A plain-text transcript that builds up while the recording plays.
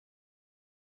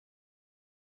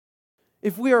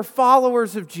if we are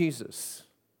followers of Jesus,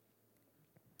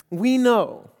 we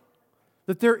know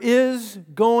that there is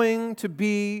going to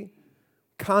be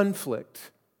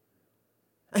conflict.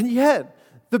 And yet,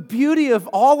 the beauty of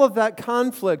all of that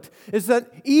conflict is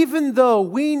that even though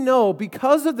we know,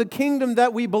 because of the kingdom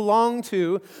that we belong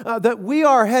to, that we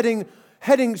are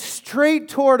heading straight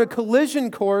toward a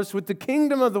collision course with the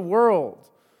kingdom of the world,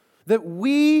 that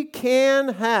we can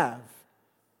have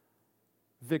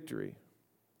victory.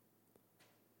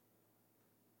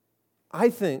 I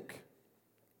think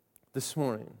this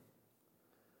morning,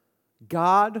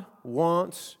 God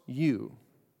wants you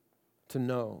to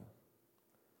know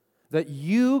that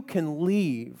you can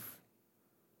leave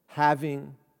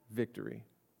having victory.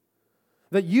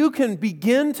 That you can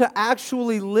begin to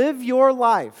actually live your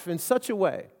life in such a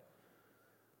way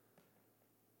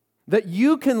that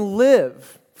you can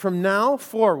live from now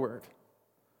forward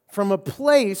from a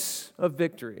place of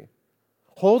victory,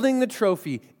 holding the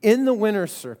trophy in the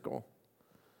winner's circle.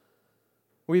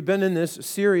 We've been in this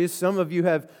series. Some of you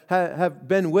have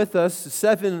been with us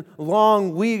 7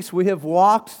 long weeks. We have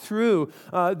walked through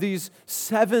these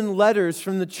 7 letters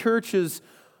from the churches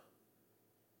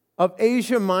of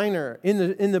Asia Minor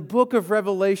in the book of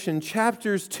Revelation,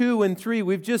 chapters 2 and 3.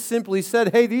 We've just simply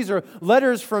said, hey, these are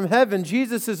letters from heaven.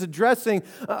 Jesus is addressing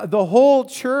the whole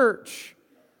church.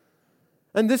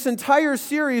 And this entire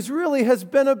series really has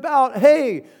been about,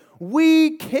 hey,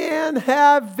 we can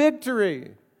have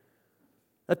victory.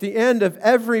 At the end of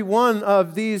every one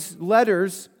of these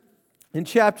letters, in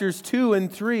chapters 2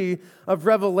 and 3 of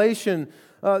Revelation,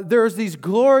 there's these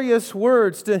glorious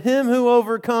words, to him who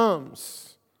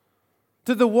overcomes,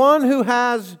 to the one who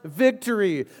has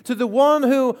victory, to the one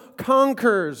who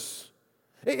conquers.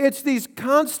 It's these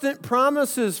constant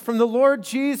promises from the Lord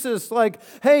Jesus, like,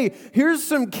 hey, here's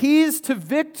some keys to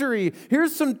victory.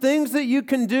 Here's some things that you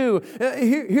can do.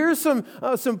 Here's some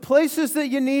places that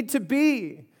you need to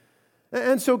be.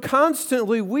 And so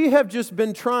constantly we have just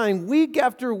been trying week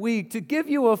after week to give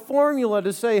you a formula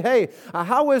to say, hey,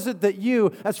 how is it that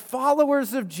you, as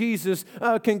followers of Jesus,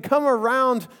 can come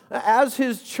around as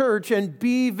His church and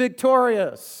be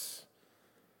victorious?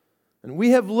 And we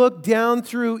have looked down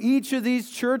through each of these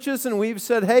churches and we've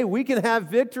said, hey, we can have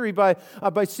victory by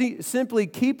simply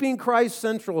keeping Christ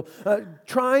central,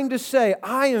 trying to say,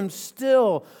 I am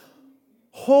still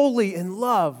wholly in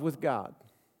love with God.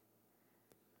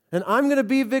 And I'm going to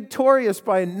be victorious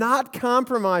by not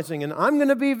compromising. And I'm going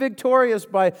to be victorious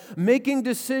by making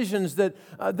decisions that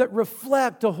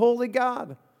reflect a holy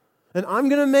God. And I'm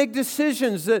going to make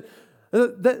decisions that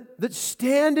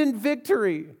stand in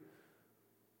victory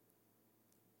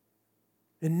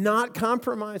and not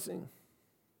compromising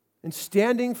and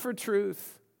standing for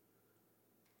truth.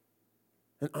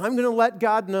 And I'm going to let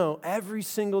God know every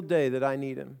single day that I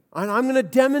need Him. And I'm going to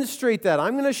demonstrate that.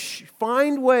 I'm going to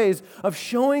find ways of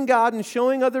showing God and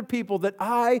showing other people that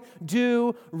I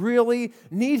do really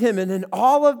need Him. And in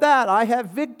all of that, I have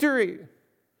victory.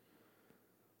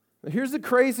 Here's the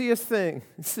craziest thing.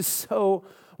 This is so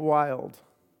wild.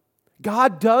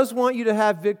 God does want you to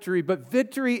have victory, but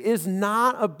victory is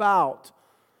not about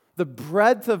the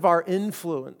breadth of our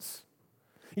influence.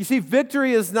 You see,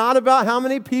 victory is not about how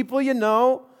many people you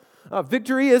know.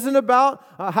 Victory isn't about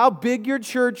how big your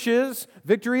church is.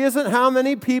 Victory isn't how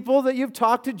many people that you've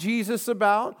talked to Jesus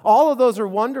about. All of those are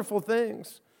wonderful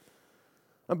things.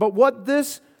 But what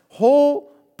this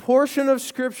whole portion of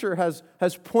Scripture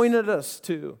has pointed us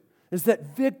to is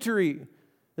that victory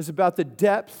is about the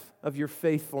depth of your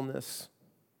faithfulness.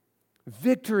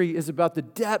 Victory is about the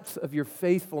depth of your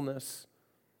faithfulness.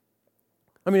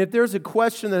 I mean, if there's a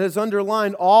question that has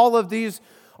underlined all of these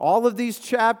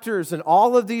chapters and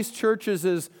all of these churches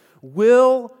is,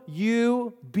 will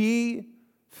you be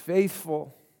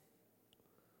faithful?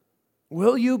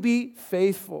 Will you be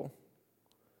faithful?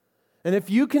 And if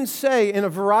you can say in a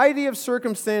variety of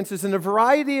circumstances, in a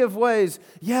variety of ways,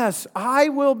 yes, I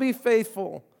will be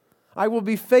faithful. I will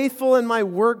be faithful in my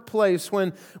workplace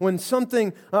when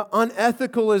something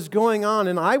unethical is going on,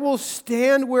 and I will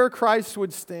stand where Christ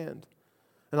would stand.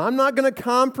 And I'm not going to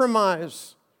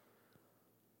compromise.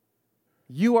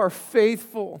 You are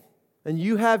faithful and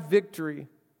you have victory.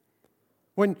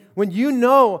 When you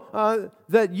know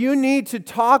that you need to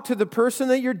talk to the person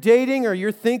that you're dating or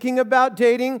you're thinking about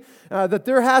dating, that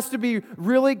there has to be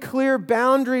really clear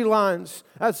boundary lines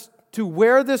as to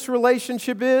where this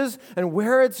relationship is and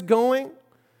where it's going.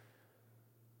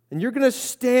 And you're going to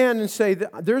stand and say,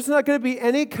 there's not going to be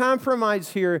any compromise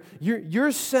here.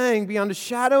 You're saying beyond a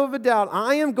shadow of a doubt,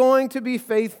 I am going to be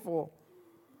faithful.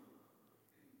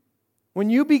 When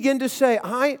you begin to say,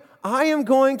 I am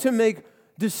going to make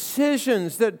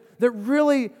decisions that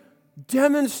really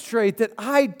demonstrate that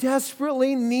I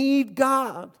desperately need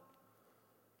God.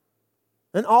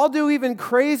 And I'll do even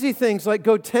crazy things like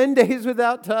go 10 days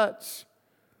without touch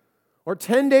or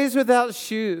 10 days without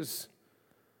shoes.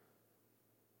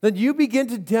 Then you begin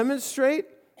to demonstrate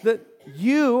that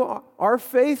you are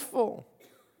faithful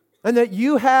and that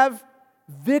you have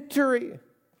victory.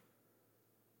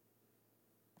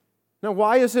 Now,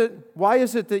 why is it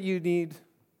that you need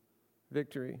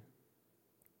victory?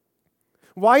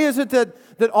 Why is it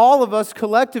that all of us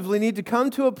collectively need to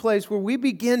come to a place where we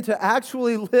begin to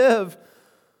actually live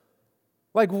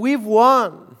like we've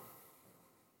won?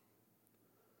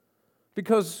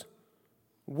 Because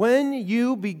when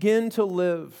you begin to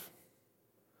live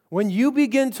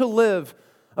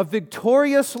a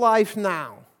victorious life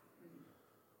now,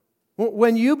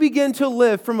 when you begin to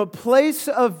live from a place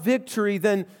of victory,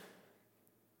 then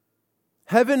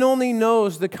heaven only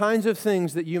knows the kinds of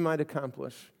things that you might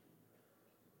accomplish.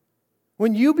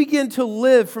 When you begin to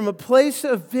live from a place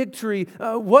of victory,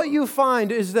 what you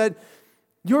find is that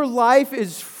your life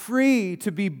is free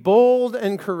to be bold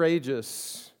and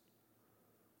courageous.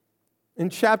 In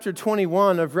chapter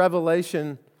 21 of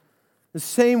Revelation, the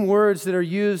same words that are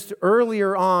used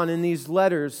earlier on in these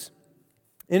letters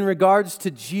in regards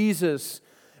to Jesus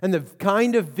and the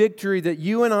kind of victory that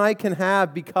you and I can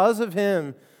have because of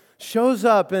Him shows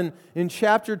up in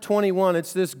chapter 21.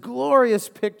 It's this glorious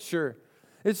picture.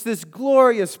 It's this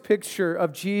glorious picture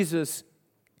of Jesus.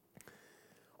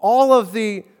 All of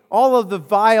the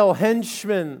vile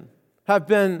henchmen have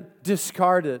been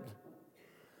discarded.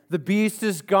 The beast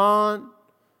is gone.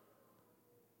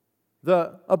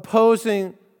 The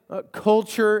opposing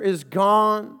culture is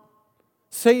gone.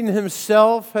 Satan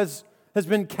himself has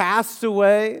been cast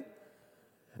away.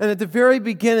 And at the very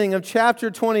beginning of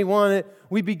chapter 21,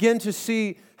 we begin to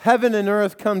see heaven and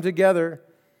earth come together.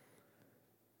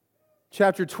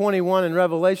 Chapter 21 in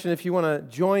Revelation, if you want to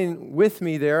join with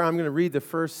me there, I'm going to read the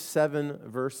first 7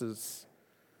 verses.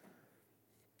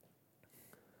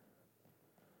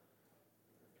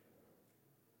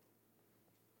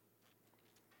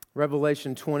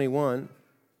 Revelation 21.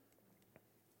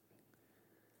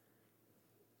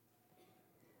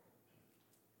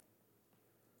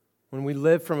 When we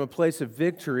live from a place of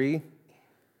victory,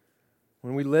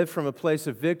 we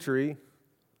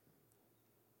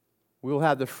will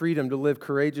have the freedom to live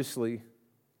courageously.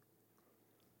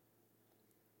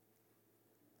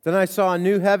 Then I saw a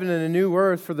new heaven and a new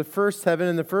earth, for the first heaven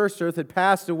and the first earth had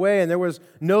passed away, and there was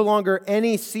no longer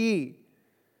any sea.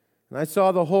 And I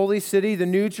saw the holy city, the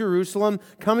new Jerusalem,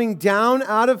 coming down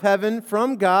out of heaven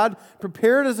from God,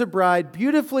 prepared as a bride,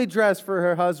 beautifully dressed for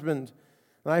her husband.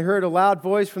 And I heard a loud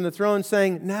voice from the throne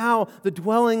saying, "Now the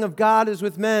dwelling of God is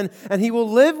with men, and He will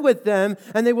live with them,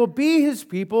 and they will be His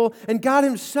people, and God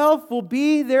Himself will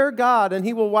be their God, and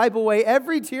He will wipe away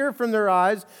every tear from their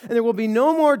eyes, and there will be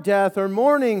no more death, or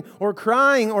mourning, or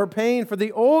crying, or pain, for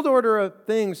the old order of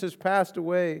things has passed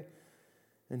away."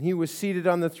 And He was seated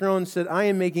on the throne, said, "I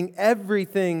am making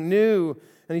everything new."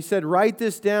 And He said, "Write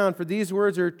this down, for these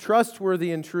words are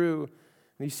trustworthy and true."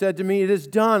 And He said to me, "It is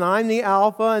done. I'm the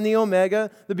Alpha and the Omega,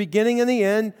 the beginning and the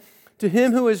end. To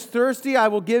him who is thirsty, I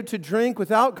will give to drink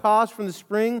without cost from the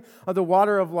spring of the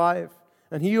water of life.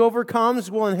 And he who overcomes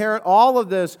will inherit all of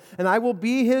this, and I will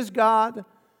be his God,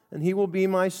 and he will be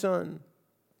my son.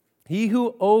 He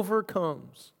who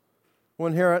overcomes will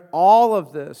inherit all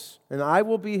of this, and I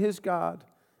will be his God,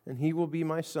 and he will be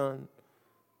my son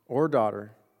or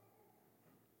daughter.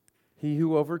 He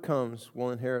who overcomes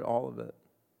will inherit all of it."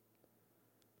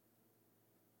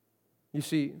 You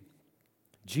see,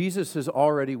 Jesus has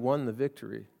already won the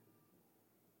victory.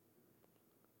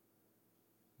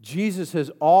 Jesus has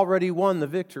already won the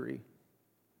victory.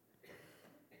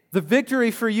 The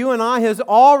victory for you and I has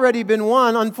already been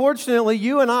won. Unfortunately,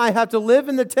 you and I have to live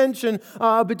in the tension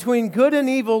between good and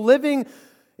evil, living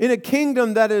in a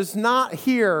kingdom that is not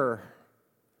here.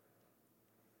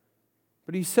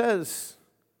 But He says,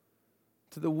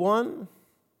 to the one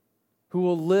who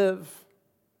will live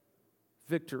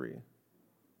victory,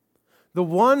 the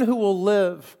one who will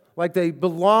live like they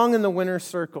belong in the winner's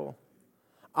circle,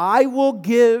 I will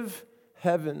give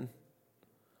heaven.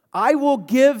 I will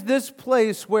give this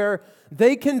place where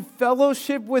they can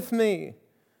fellowship with me,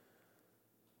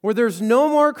 where there's no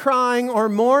more crying or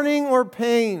mourning or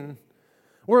pain,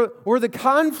 where the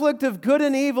conflict of good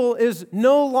and evil is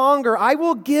no longer. I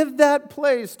will give that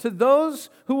place to those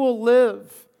who will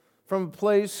live from a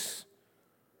place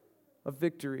of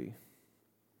victory.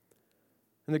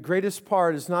 And the greatest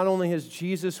part is not only has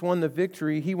Jesus won the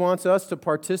victory, He wants us to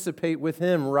participate with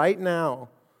Him right now.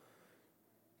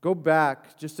 Go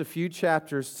back just a few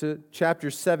chapters to chapter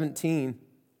 17.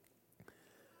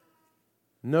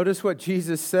 Notice what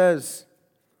Jesus says.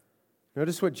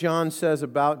 Notice what John says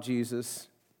about Jesus.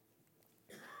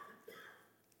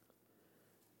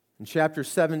 In chapter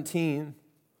 17,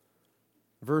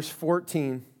 verse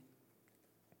 14.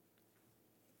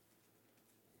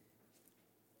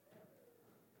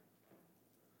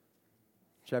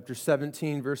 Chapter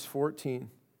 17, verse 14.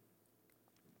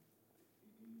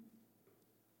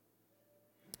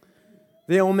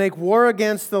 They will make war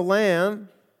against the Lamb,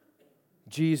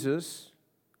 Jesus,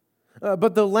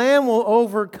 but the Lamb will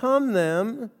overcome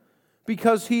them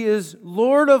because He is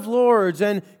Lord of lords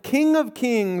and King of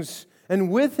kings,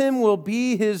 and with Him will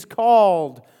be His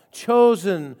called,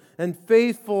 chosen, and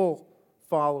faithful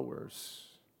followers.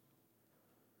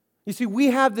 You see, we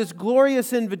have this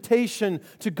glorious invitation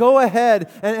to go ahead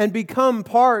and become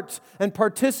part and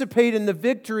participate in the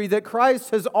victory that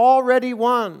Christ has already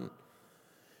won.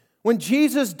 When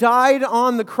Jesus died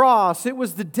on the cross, it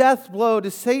was the death blow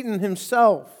to Satan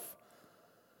himself.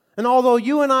 And although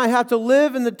you and I have to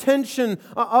live in the tension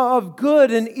of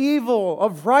good and evil,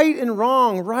 of right and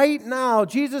wrong right now,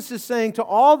 Jesus is saying to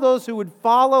all those who would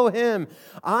follow Him,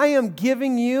 I am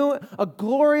giving you a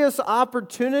glorious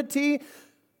opportunity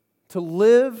to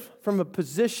live from a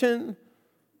position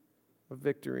of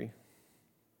victory.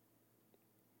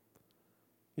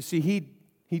 You see,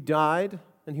 He died,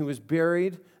 and He was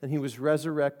buried, and He was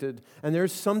resurrected. And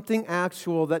there's something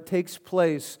actual that takes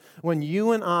place when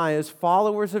you and I, as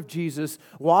followers of Jesus,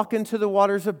 walk into the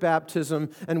waters of baptism,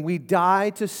 and we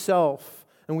die to self,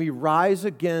 and we rise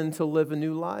again to live a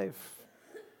new life.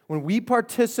 When we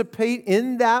participate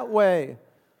in that way,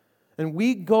 and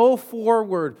we go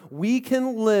forward, we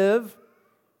can live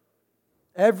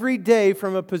every day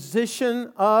from a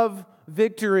position of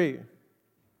victory.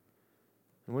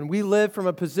 And when we live from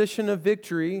a position of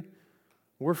victory,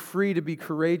 we're free to be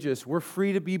courageous. We're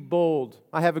free to be bold.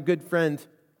 I have a good friend.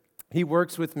 He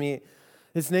works with me.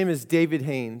 His name is David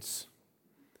Haynes.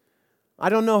 I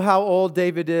don't know how old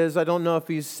David is. I don't know if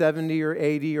he's 70 or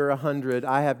 80 or 100.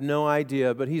 I have no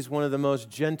idea, but he's one of the most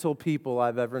gentle people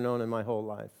I've ever known in my whole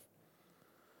life.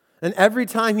 And every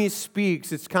time he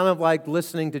speaks, it's kind of like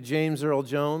listening to James Earl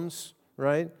Jones,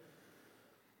 right?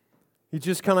 He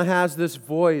just kind of has this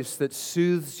voice that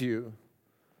soothes you.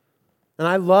 And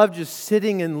I love just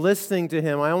sitting and listening to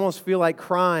him. I almost feel like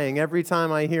crying every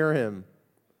time I hear him.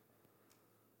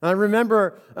 And I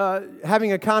remember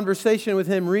having a conversation with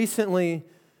him recently,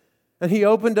 and he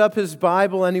opened up his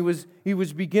Bible and he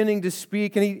was beginning to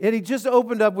speak, and he just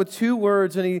opened up with two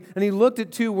words, and he looked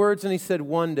at two words and he said,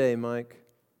 "One day, Mike.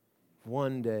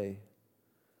 One day."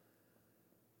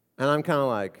 And I'm kind of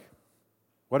like,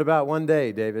 "What about one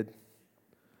day, David?"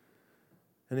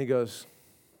 And he goes,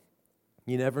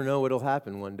 "You never know what'll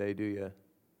happen one day, do you?"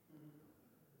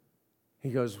 He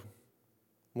goes,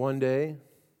 "One day,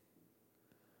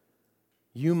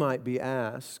 you might be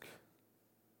asked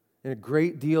in a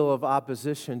great deal of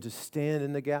opposition to stand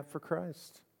in the gap for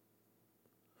Christ.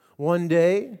 One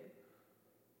day,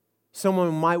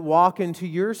 someone might walk into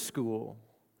your school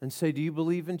and say, 'Do you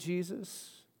believe in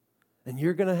Jesus?' And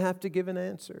you're going to have to give an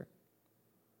answer."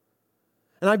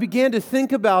 And I began to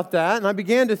think about that, and I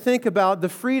began to think about the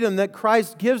freedom that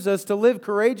Christ gives us to live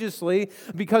courageously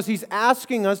because He's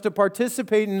asking us to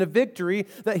participate in a victory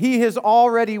that He has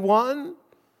already won.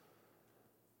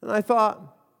 And I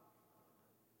thought,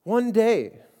 one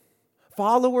day,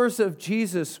 followers of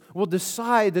Jesus will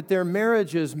decide that their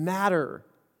marriages matter.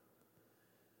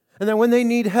 And that when they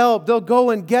need help, they'll go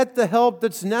and get the help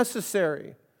that's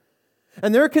necessary.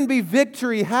 And there can be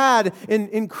victory had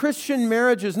in Christian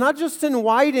marriages, not just in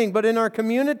Whiting, but in our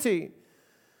community.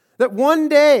 That one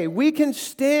day we can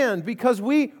stand because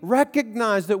we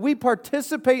recognize that we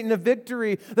participate in a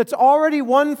victory that's already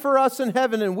won for us in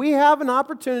heaven, and we have an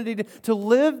opportunity to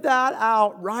live that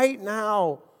out right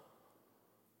now.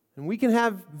 And we can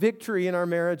have victory in our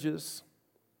marriages.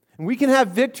 And we can have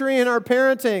victory in our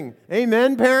parenting.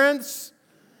 Amen, parents?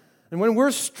 And when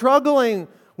we're struggling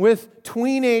with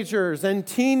teenagers and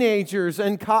teenagers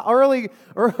and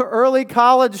early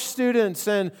college students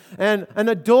and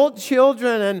adult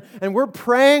children, and we're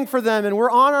praying for them and we're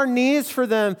on our knees for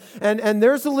them, and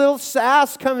there's a little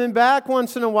sass coming back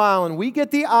once in a while, and we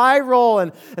get the eye roll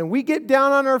and we get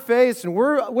down on our face, and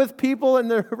we're with people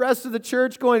and the rest of the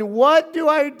church going, "What do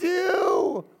I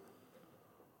do?"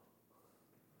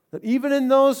 That even in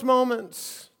those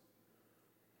moments,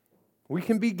 we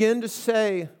can begin to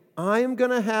say, I am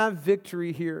going to have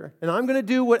victory here, and I'm going to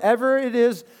do whatever it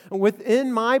is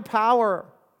within my power.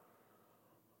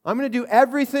 I'm going to do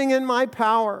everything in my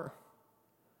power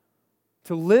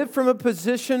to live from a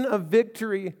position of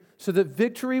victory so that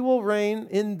victory will reign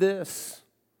in this.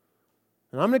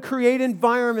 And I'm going to create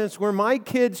environments where my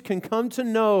kids can come to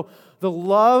know the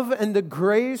love and the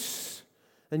grace,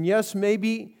 and yes,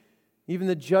 maybe even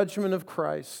the judgment of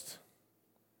Christ,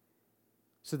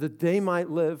 so that they might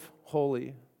live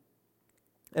holy.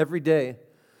 Every day,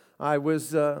 I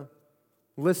was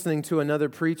listening to another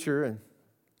preacher,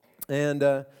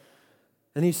 and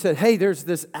he said, hey, there's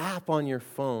this app on your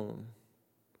phone.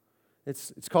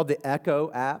 It's called the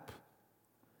Echo app.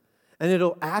 And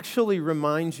it'll actually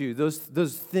remind you those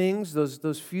things,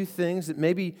 those few things that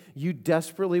maybe you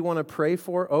desperately want to pray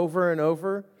for over and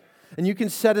over. And you can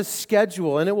set a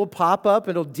schedule, and it will pop up,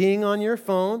 it'll ding on your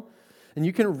phone, and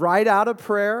you can write out a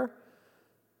prayer.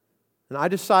 And I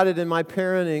decided in my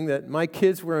parenting that my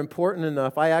kids were important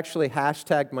enough, I actually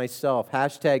hashtagged myself,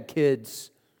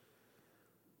 #kids.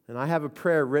 And I have a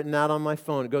prayer written out on my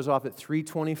phone. It goes off at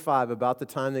 3:25, about the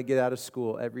time they get out of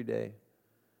school every day.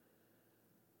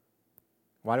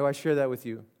 Why do I share that with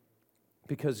you?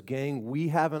 Because, gang, we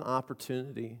have an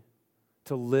opportunity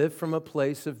to live from a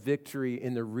place of victory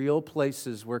in the real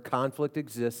places where conflict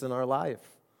exists in our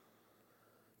life.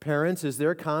 Parents, is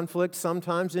there conflict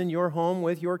sometimes in your home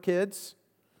with your kids?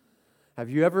 Have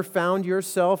you ever found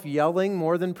yourself yelling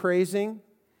more than praising?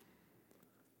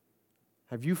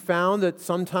 Have you found that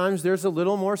sometimes there's a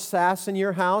little more sass in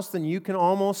your house than you can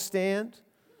almost stand?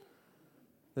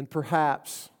 Then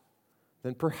perhaps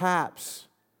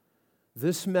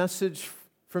this message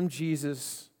from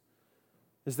Jesus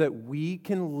is that we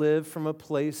can live from a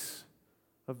place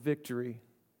of victory.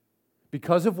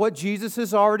 Because of what Jesus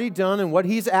has already done and what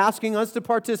He's asking us to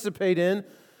participate in,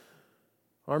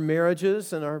 our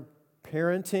marriages and our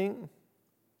parenting,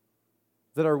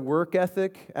 that our work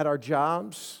ethic at our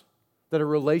jobs, that our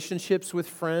relationships with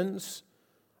friends,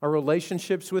 our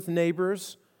relationships with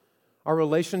neighbors, our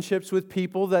relationships with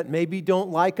people that maybe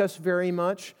don't like us very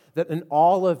much, that in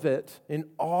all of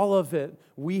it,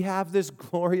 we have this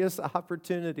glorious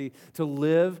opportunity to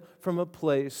live from a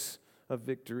place of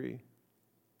victory.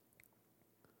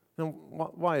 Now,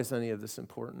 why is any of this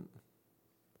important?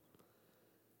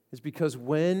 It's because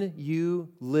when you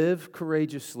live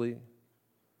courageously,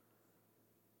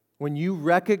 when you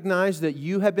recognize that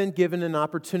you have been given an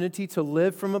opportunity to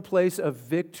live from a place of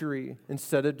victory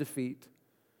instead of defeat,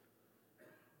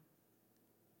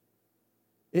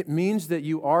 it means that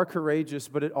you are courageous,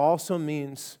 but it also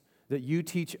means that you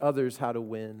teach others how to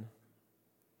win.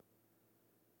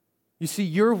 You see,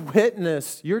 your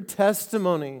witness, your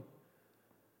testimony,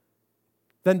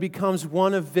 then becomes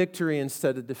one of victory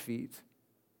instead of defeat.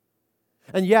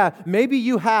 And yeah, maybe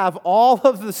you have all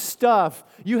of the stuff.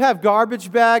 You have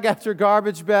garbage bag after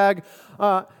garbage bag,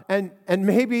 and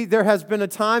maybe there has been a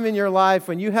time in your life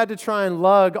when you had to try and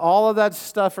lug all of that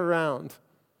stuff around.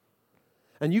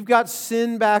 And you've got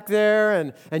sin back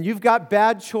there, and you've got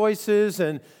bad choices,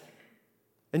 and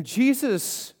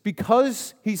Jesus,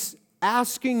 because He's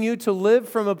asking you to live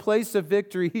from a place of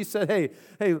victory, He said,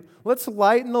 hey, let's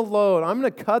lighten the load. I'm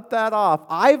going to cut that off.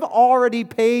 I've already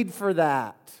paid for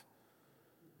that.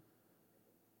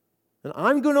 And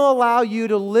I'm going to allow you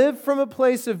to live from a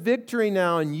place of victory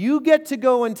now, and you get to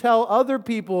go and tell other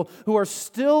people who are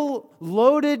still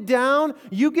loaded down,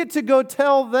 you get to go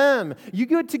tell them. You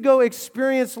get to go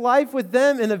experience life with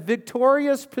them in a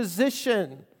victorious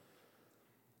position,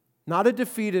 not a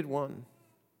defeated one.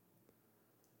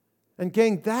 And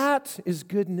gang, that is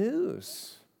good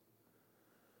news.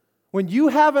 When you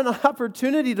have an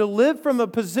opportunity to live from a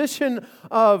position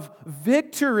of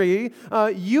victory,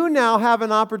 you now have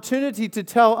an opportunity to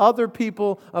tell other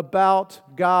people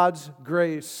about God's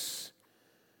grace.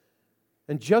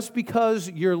 And just because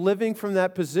you're living from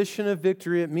that position of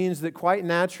victory, it means that quite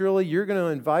naturally you're going to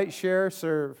invite, share,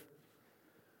 serve.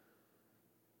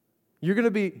 You're going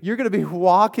to be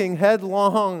walking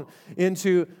headlong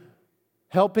into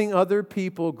helping other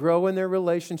people grow in their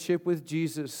relationship with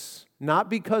Jesus. Not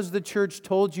because the church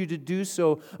told you to do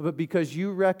so, but because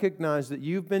you recognize that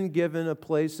you've been given a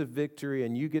place of victory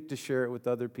and you get to share it with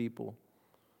other people.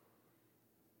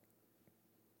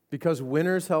 Because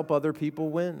winners help other people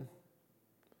win.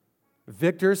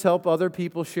 Victors help other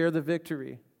people share the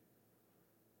victory.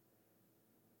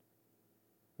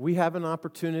 We have an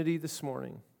opportunity this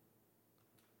morning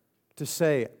to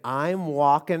say, I'm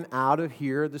walking out of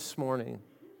here this morning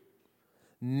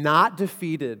not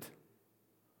defeated.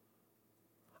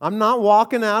 I'm not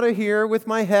walking out of here with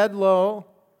my head low.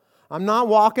 I'm not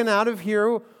walking out of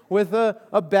here with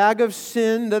a bag of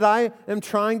sin that I am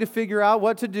trying to figure out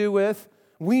what to do with.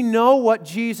 We know what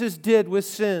Jesus did with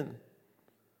sin.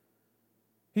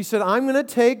 He said, I'm going to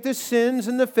take the sins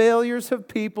and the failures of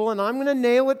people and I'm going to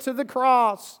nail it to the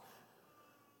cross.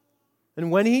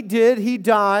 And when He did, He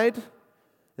died.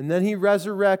 And then He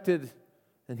resurrected,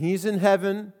 and He's in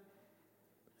heaven,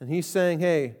 and He's saying,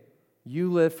 hey,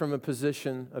 you live from a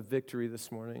position of victory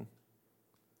this morning.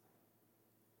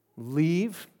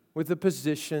 Leave with a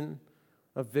position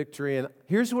of victory. And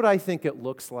here's what I think it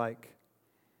looks like.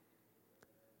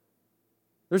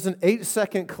 There's an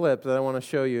 8-second clip that I want to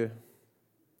show you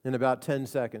in about 10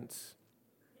 seconds.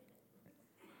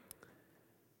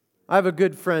 I have a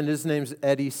good friend. His name's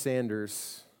Eddie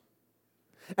Sanders.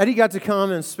 Eddie got to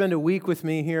come and spend a week with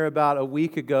me here about a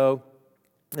week ago.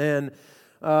 And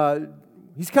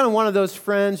he's kind of one of those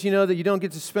friends, that you don't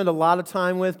get to spend a lot of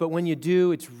time with, but when you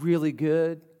do, it's really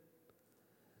good.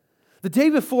 The day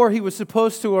before he was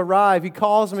supposed to arrive, he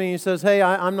calls me and he says, hey,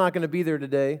 I'm not going to be there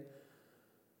today. And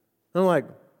I'm like,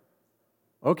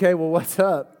 okay, well, what's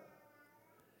up?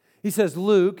 He says,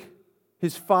 Luke,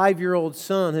 his 5-year-old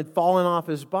son, had fallen off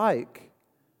his bike.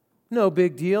 No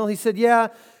big deal. He said, yeah,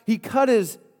 he cut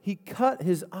his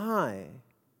eye.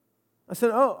 I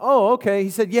said, oh, okay. He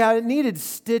said, yeah, it needed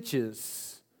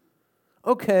stitches.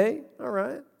 Okay, all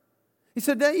right. He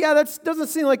said, yeah, that doesn't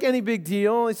seem like any big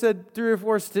deal. He said, 3 or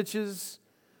 4 stitches.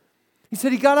 He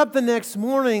said he got up the next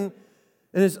morning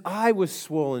and his eye was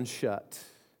swollen shut.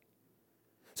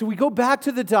 So we go back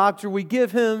to the doctor, we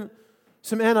give him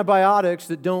some antibiotics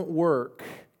that don't work.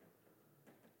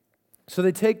 So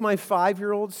they take my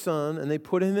 5-year-old son and they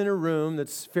put him in a room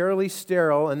that's fairly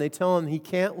sterile and they tell him he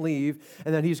can't leave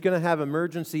and that he's going to have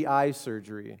emergency eye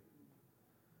surgery.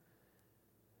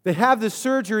 They have the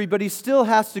surgery, but he still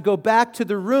has to go back to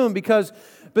the room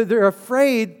but they're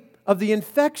afraid of the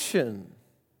infection.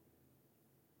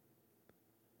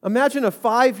 Imagine a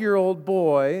 5-year-old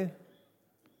boy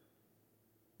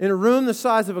in a room the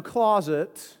size of a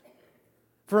closet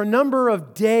for a number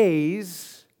of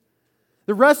days.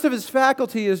 The rest of his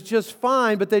faculty is just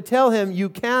fine, but they tell him, you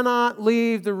cannot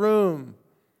leave the room.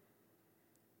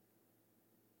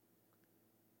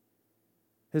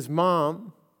 His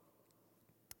mom,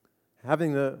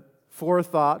 having the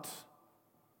forethought,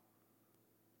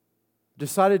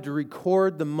 decided to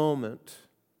record the moment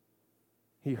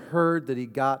he heard that he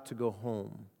got to go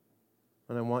home.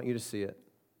 And I want you to see it.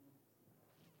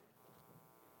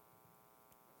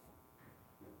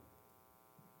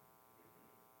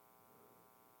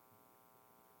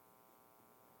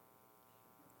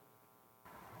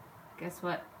 Guess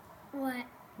what? What?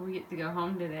 We get to go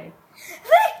home today.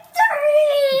 Victory!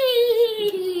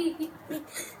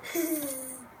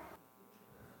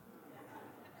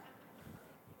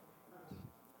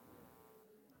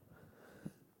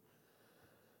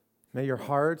 May your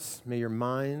hearts, may your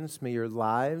minds, may your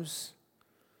lives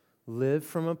live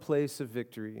from a place of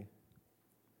victory.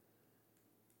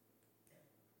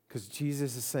 Because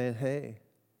Jesus is saying, hey,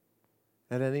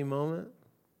 at any moment,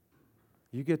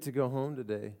 you get to go home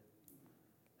today.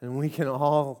 And we can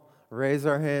all raise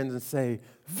our hands and say,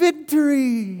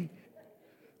 victory!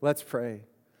 Let's pray.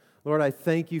 Lord, I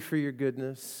thank you for your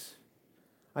goodness.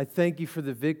 I thank you for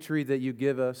the victory that you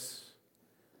give us.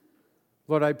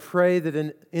 Lord, I pray that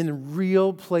in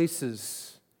real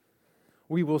places,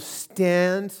 we will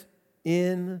stand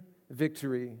in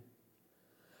victory.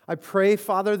 I pray,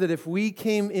 Father, that if we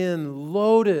came in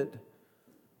loaded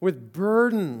with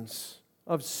burdens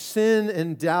of sin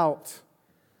and doubt,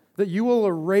 that you will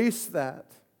erase that.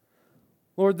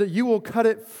 Lord, that you will cut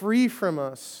it free from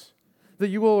us. That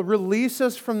you will release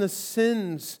us from the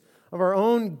sins of our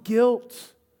own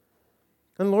guilt.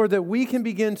 And Lord, that we can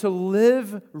begin to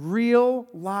live real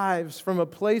lives from a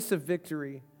place of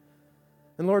victory.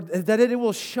 And Lord, that it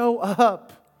will show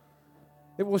up.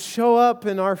 It will show up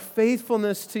in our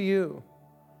faithfulness to you.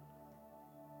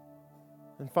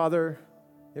 And Father,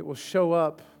 it will show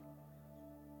up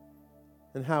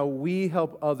in how we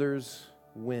help others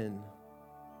win.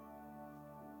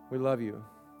 We love you.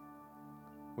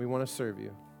 We want to serve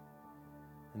you.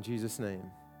 In Jesus' name,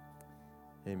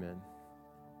 amen.